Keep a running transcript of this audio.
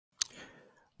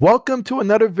Welcome to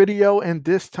another video, and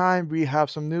this time we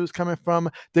have some news coming from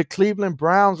the Cleveland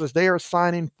Browns as they are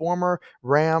signing former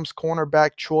Rams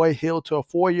cornerback Troy Hill to a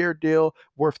 4-year deal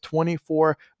worth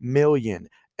 $24 million.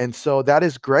 And so that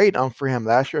is great for him.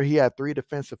 Last year he had 3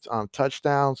 defensive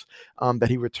touchdowns that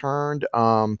he returned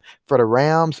for the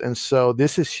Rams, and so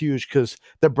this is huge because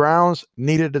the Browns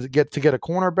needed to get a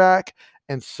cornerback.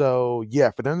 And so, yeah,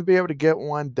 for them to be able to get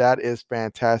one, that is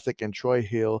fantastic. And Troy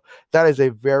Hill, that is a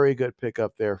very good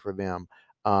pickup there for them.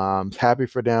 Happy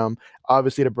for them.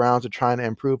 Obviously, the Browns are trying to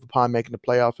improve upon making the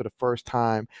playoffs for the first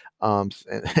time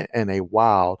in a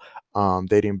while,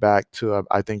 dating back to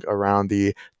I think around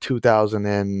the 2000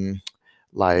 and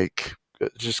like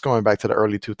just going back to the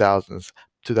early 2000s,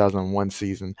 2001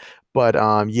 season. But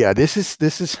yeah, this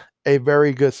is a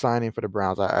very good signing for the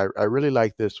Browns. I really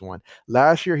like this one.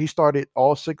 Last year he started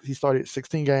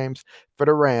 16 games for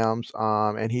the Rams,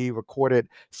 and he recorded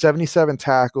 77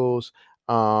 tackles,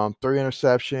 3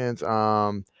 interceptions,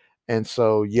 and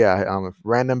so yeah,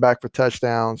 ran them back for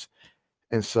touchdowns.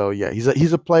 And so, yeah, he's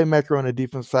a playmaker on the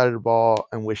defense side of the ball,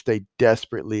 in which they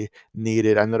desperately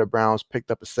needed. I know the Browns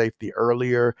picked up a safety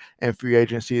earlier in free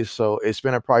agency, so it's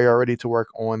been a priority to work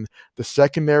on the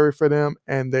secondary for them,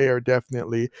 and they are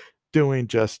definitely doing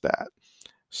just that.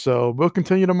 So we'll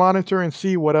continue to monitor and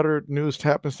see what other news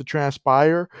happens to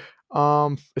transpire,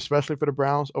 especially for the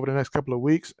Browns over the next couple of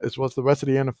weeks, as well as the rest of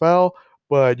the NFL.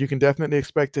 But you can definitely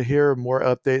expect to hear more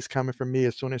updates coming from me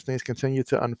as soon as things continue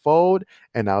to unfold,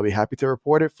 and I'll be happy to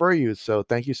report it for you. So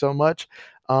thank you so much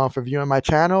for viewing my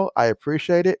channel. I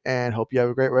appreciate it and hope you have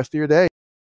a great rest of your day.